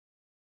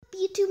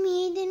YouTube,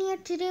 me Aiden here.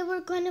 Today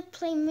we're going to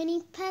play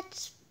Mini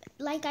Pets.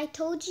 Like I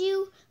told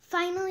you,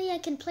 finally I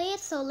can play it,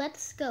 so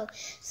let's go.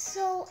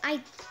 So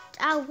I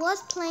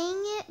was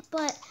playing it,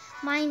 but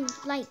mine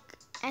like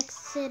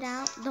exit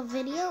out the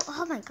video.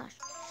 Oh my gosh.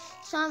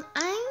 So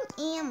I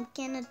am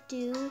gonna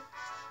do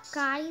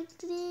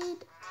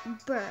guided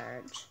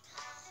birds.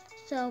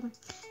 So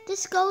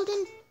this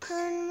golden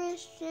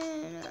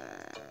permission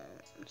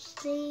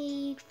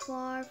stayed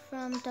far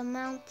from the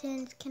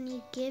mountains. Can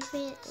you give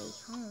it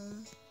a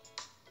home?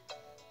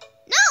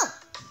 No!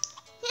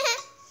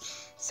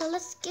 So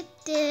let's get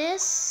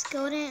this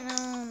golden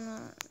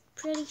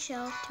pretty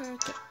shelter.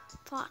 Get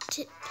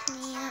potted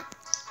plant.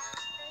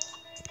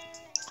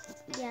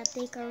 Yeah,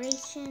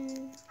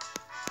 decoration.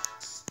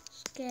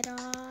 Let's get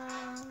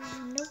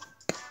on. Nope.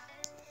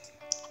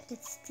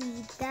 Let's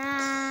see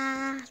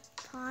that.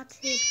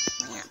 Potted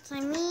plants.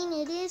 I mean,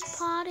 it is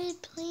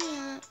potted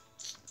plant.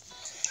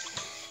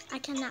 I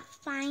cannot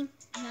find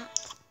a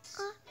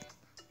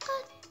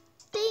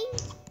thing.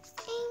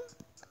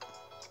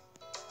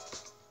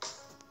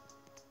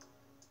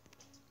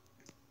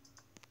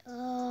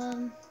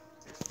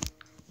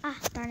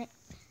 Darn it.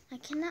 I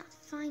cannot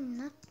find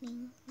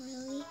nothing,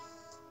 really.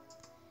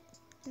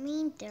 I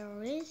mean,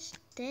 there is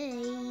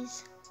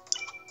days.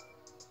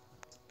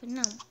 But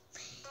no.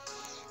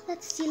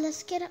 Let's see,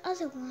 let's get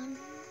another one.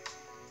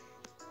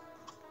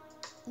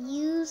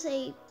 Use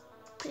a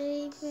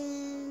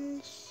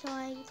pavement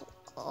side.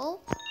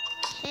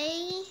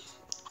 Okay.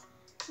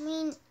 I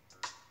mean,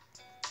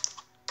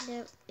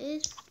 there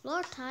is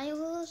floor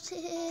tiles.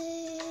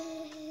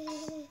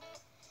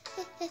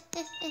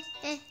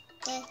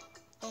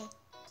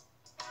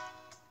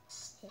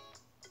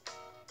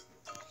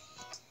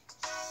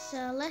 So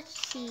let's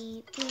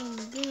see. Boom,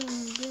 boom,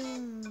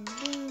 boom,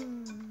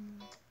 boom.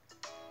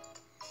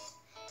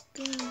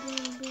 Boom,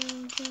 boom,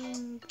 boom,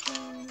 boom,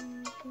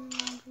 boom, boom,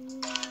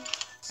 boom.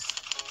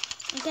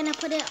 I'm gonna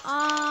put it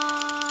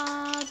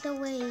all the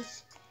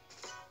ways.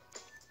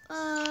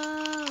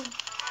 Oh,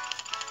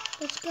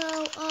 let's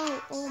go.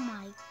 Oh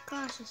my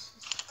gosh, this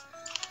is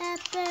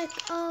epic.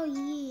 Oh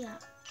yeah.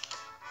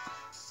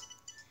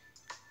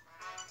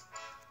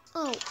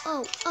 Oh,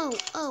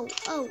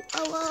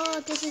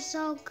 this is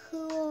so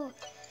cool.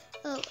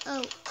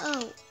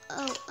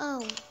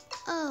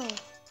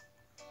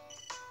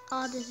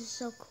 Oh, this is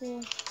so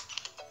cool.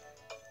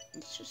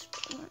 Let's just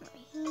put one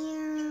right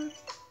here.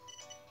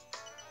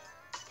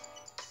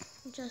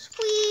 Just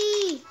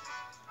whee!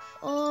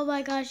 Oh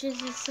my gosh,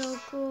 this is so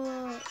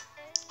cool.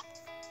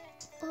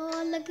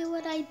 Oh, look at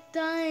what I've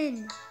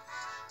done.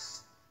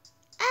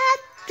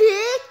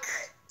 Epic!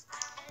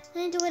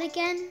 Let me do it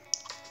again.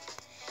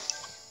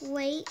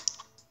 Wait.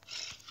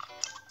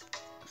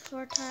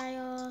 Floor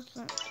tiles.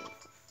 Let's do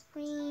for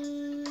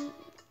free.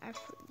 I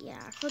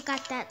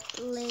forgot that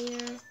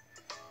layer.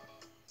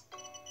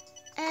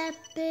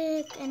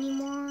 Epic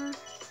anymore.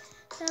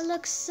 That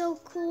looks so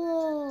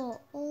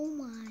cool. Oh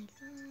my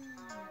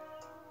god.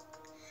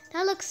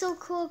 That looks so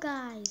cool,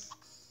 guys.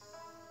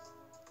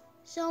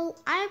 So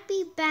I'll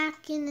be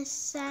back in a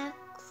sec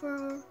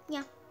for,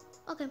 yeah.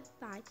 Okay,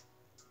 bye.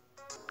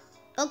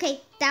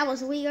 Okay, that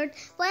was weird.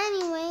 But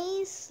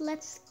anyways,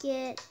 let's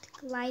get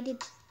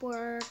glided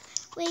bird.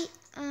 Wait,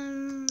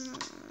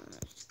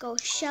 let's go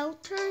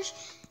shelters.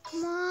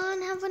 Come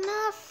on, have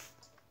enough.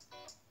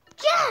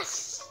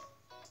 Yes!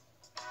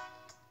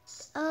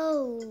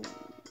 Oh.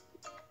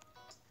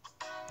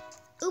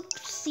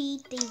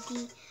 Oopsie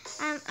daisy.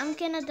 I'm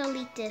gonna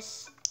delete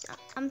this.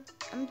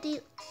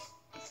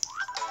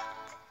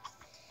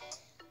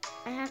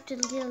 I have to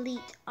delete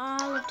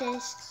all of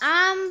this.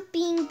 I'm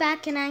being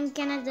back and I'm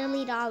gonna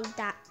delete all of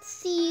that.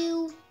 See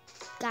you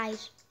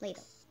guys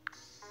later.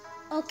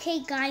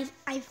 Okay guys,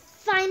 I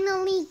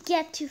finally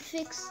get to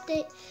fix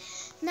it.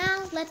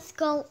 Now let's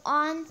go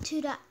on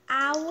to the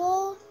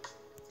owl.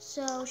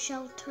 So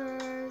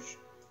shelters.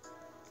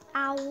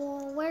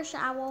 Owl, where's the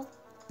owl?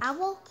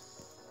 Owl?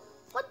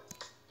 What?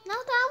 No,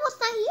 the owl's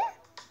not here.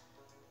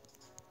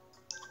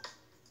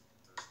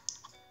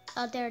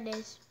 Oh, there it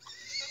is.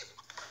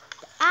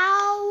 The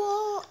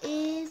owl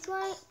is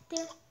right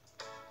there.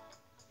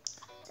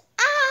 The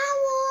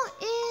owl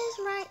is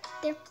right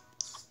there.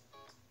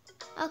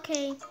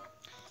 Okay.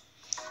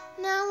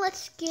 Now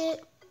let's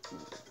get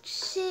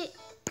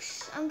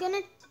 6. I'm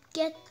gonna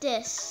get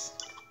this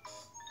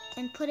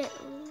and put it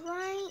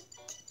right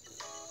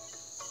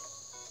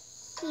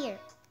here.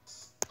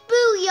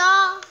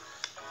 Booyah!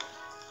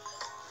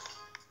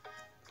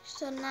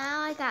 So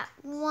now I got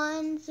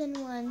ones and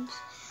ones.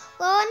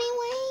 Well,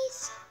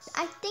 anyways,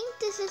 I think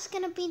this is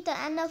gonna be the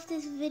end of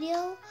this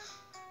video.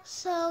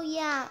 So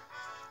yeah,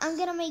 I'm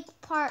gonna make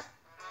part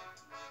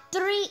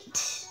 3.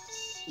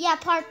 Yeah,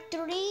 part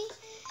 3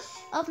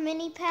 of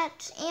Mini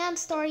Pets and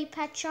Story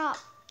Pet Shop.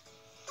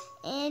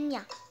 And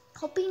yeah,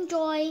 hope you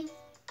enjoy.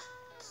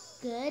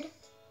 Good.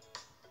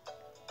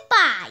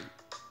 Bye.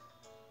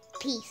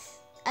 Peace.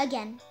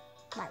 Again.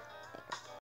 Bye.